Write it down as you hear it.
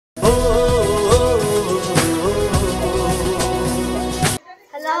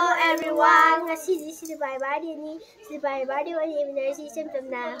everyone. Ngasi si bye bye ni. Si bye bye ni emergency symptom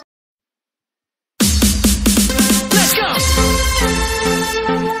na. Let's go.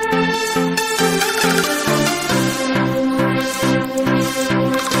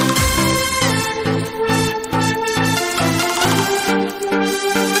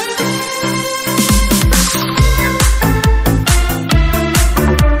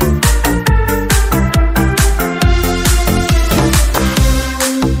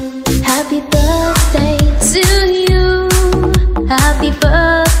 Happy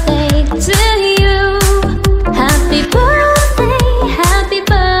birthday to you. Happy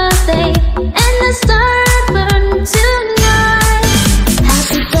birthday, and the star burn tonight.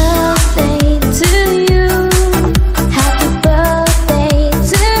 Happy birthday to you. Happy birthday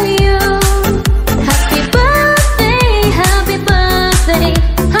to you. Happy birthday, happy birthday,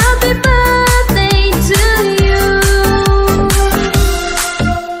 happy birthday to you.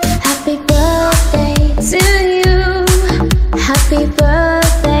 Happy birthday to you. Happy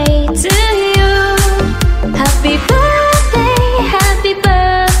birthday to you. Happy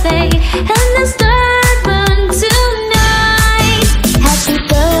birthday, and the star burn tonight. Happy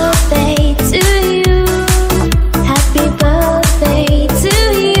birthday to you. Happy birthday to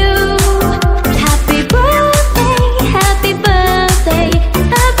you. Happy birthday, happy birthday,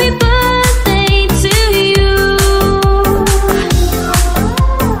 happy birthday to you.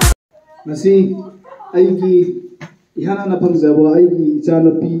 Nasi, aigi. Ihana na pangzaba aigi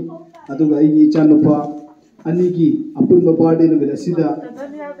ichanapi aduga aigi ichanupa anigi apunba birthday number asida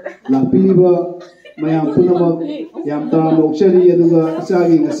lapiliba mayam punama yam tara nokchari aduga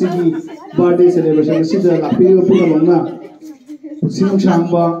ichagi ngasigi birthday celebration asida lapiliba punama na sinung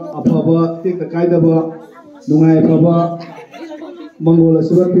changba apaba tekta kaidaba nungai phaba mangol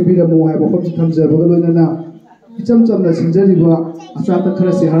asiba pibira mohai bafam thamjaba loinana icham chamna sinjariba achata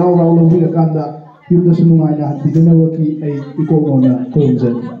khara se harau harau lobira kanda yumda sunungaina hadidana waki ai ikogona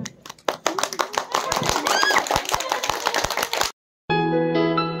konjan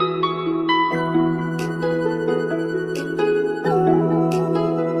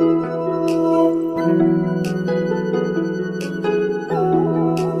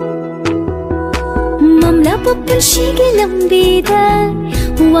mamla popul shige lambida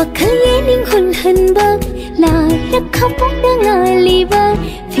wakhal yening hulhanba la rakhapong ngaliba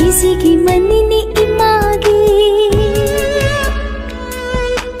fiziki manini imagi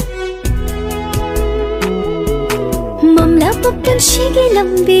mamla popul shige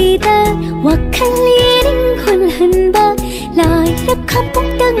lambida wakhal yening hulhanba la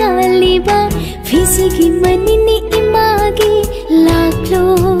rakhapong ngaliba fiziki manini imagi laklo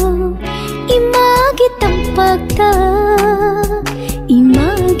imagi tampakta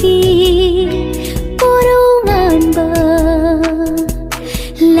imagi korongan ba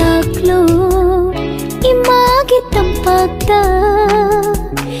laklo imagi tampakta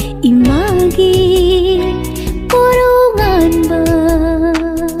imagi korongan ba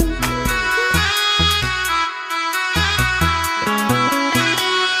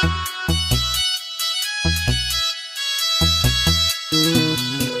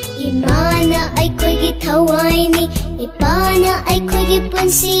Imana ay ko'y githaway ni ipana ay ko'y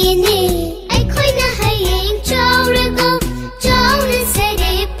gipunsini ay ko'y nahaying chawraga chawran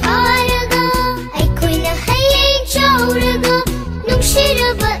sari paraga ay ko'y nahaying chawraga nung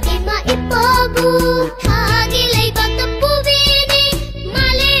shiraba ima ipabu hagilay batang pubini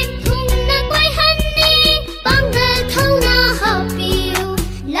malim thung nagway hani panggal thau na hapiyu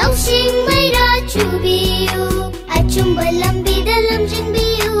lausing may rachubiyu at chumbalambi dalam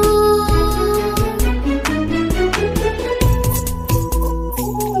jingbiyu.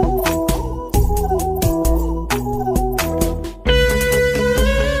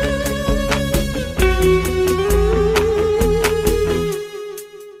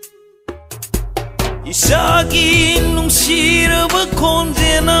 Isagi nung siraba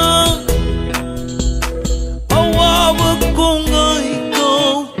kondena awawag kong ay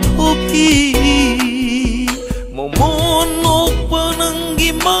ikaw tuki mamonok pa ng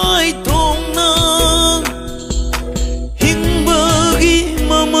gimay tong na hingbagi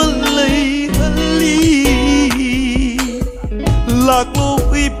mamalay hali laklo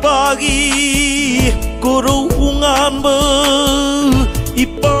ipagi korungan ba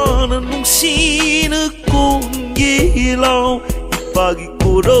ipanan nung sinakong gilaw ipagi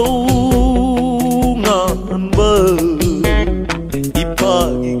korungan ba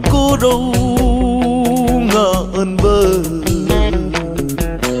ipagi korungan ba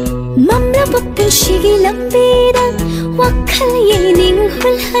mamla bakal shigi lambida wakhal yening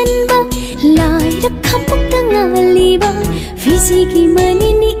hulhanba lai rakhapok tangaliba fiziki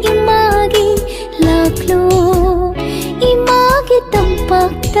manini ima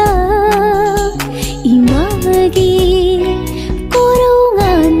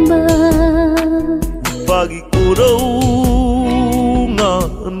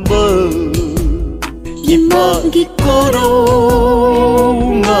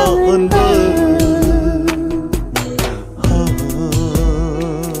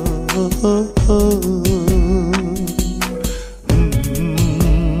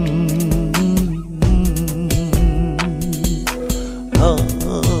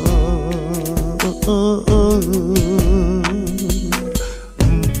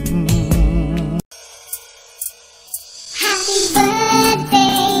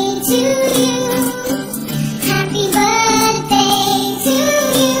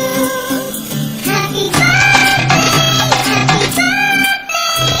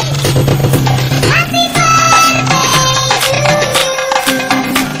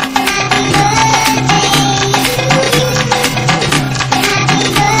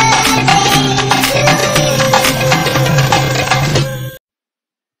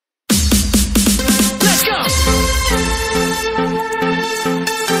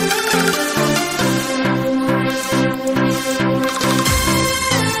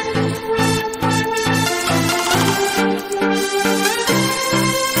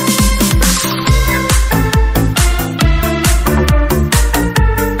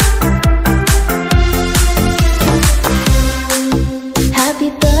Happy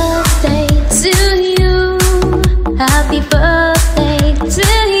birthday to you. Happy birthday.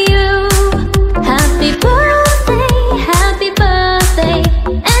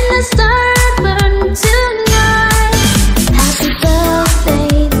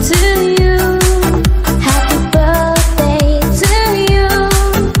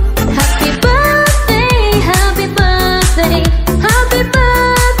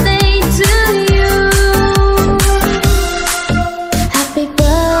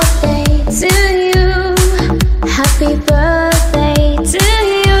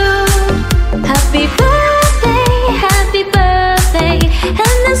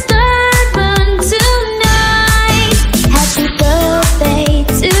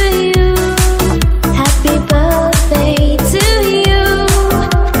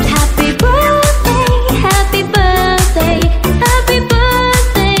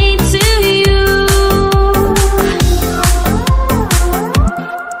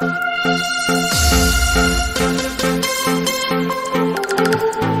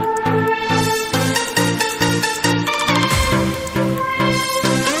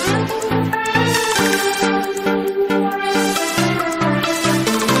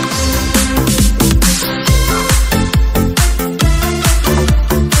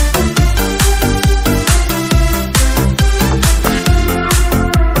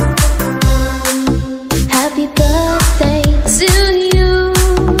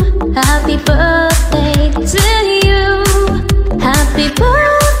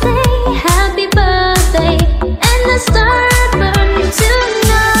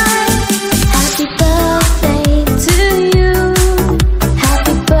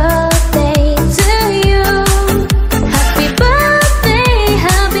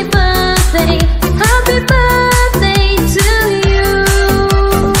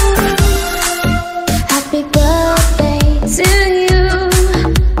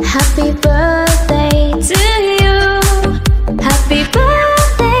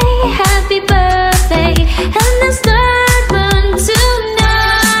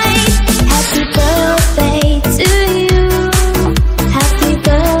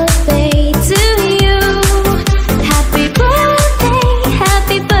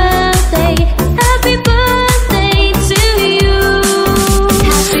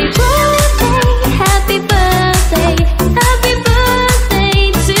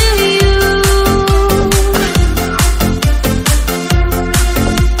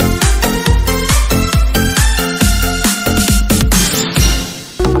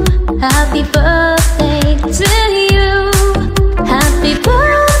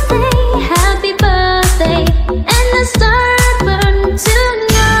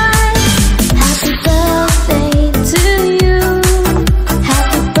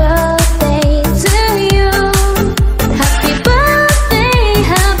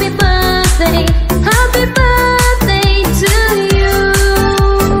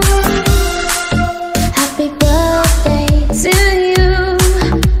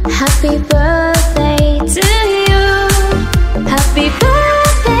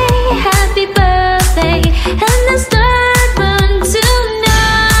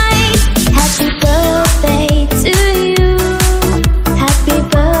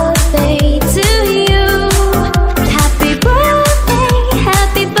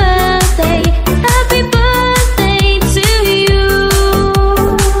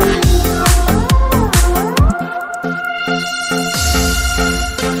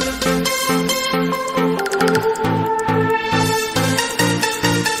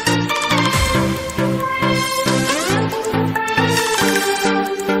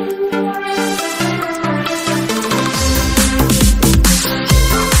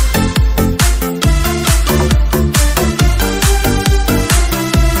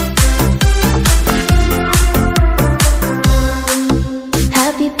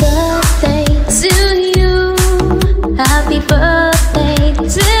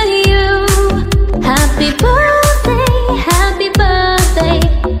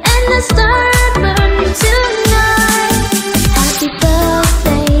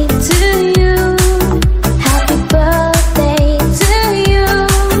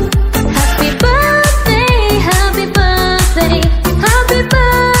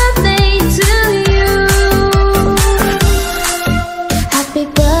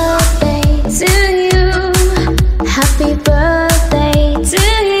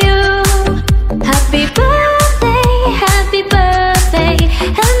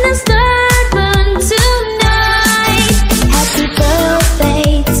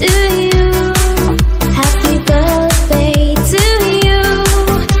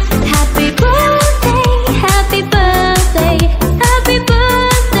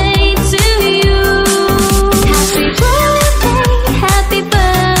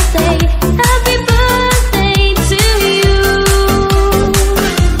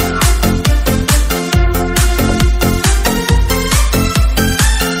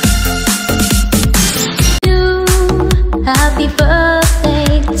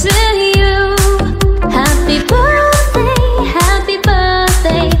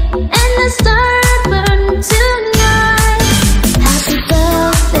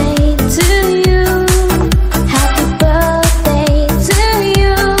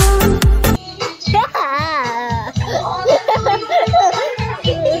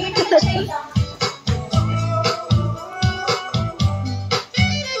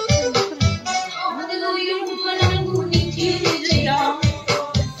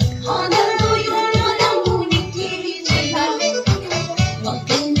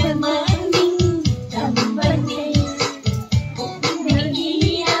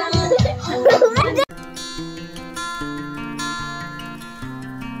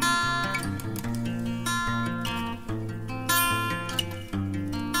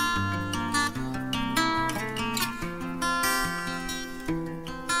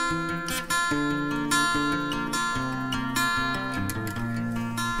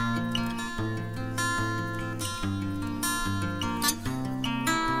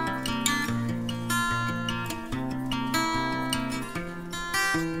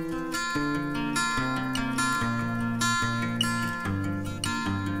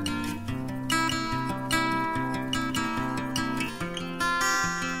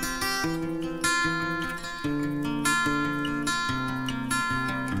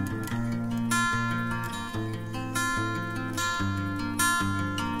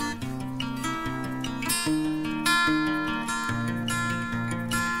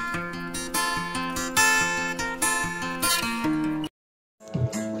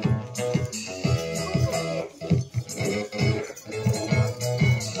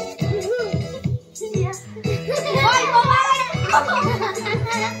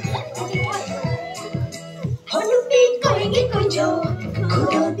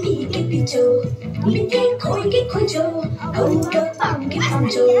 비죠 밑에 고이게 고죠 고도 빵게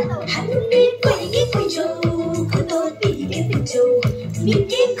빵죠 하늘에 고이게 고죠 고도 비게 비죠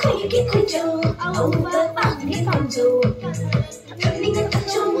밑에 고이게 고죠 고도 빵게 빵죠 털리가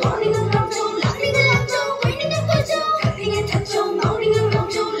탔죠 머리가 람죠 람리가 람죠 머리가 고죠 털리가 탔죠 머리가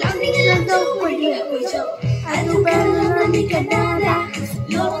람죠 람리가 람죠 머리가 고죠 아두가 나니까 나라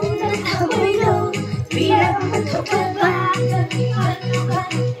너는 다 보이로 비라만 덮어봐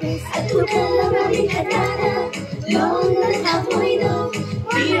아두가 나니까 나라 너는 다 보이로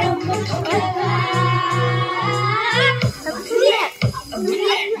비라만 덮어봐 bullet,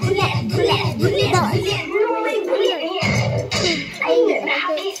 bullet, bullet, bullet,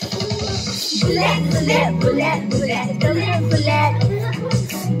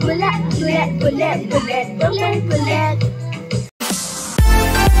 bullet, bullet, bullet.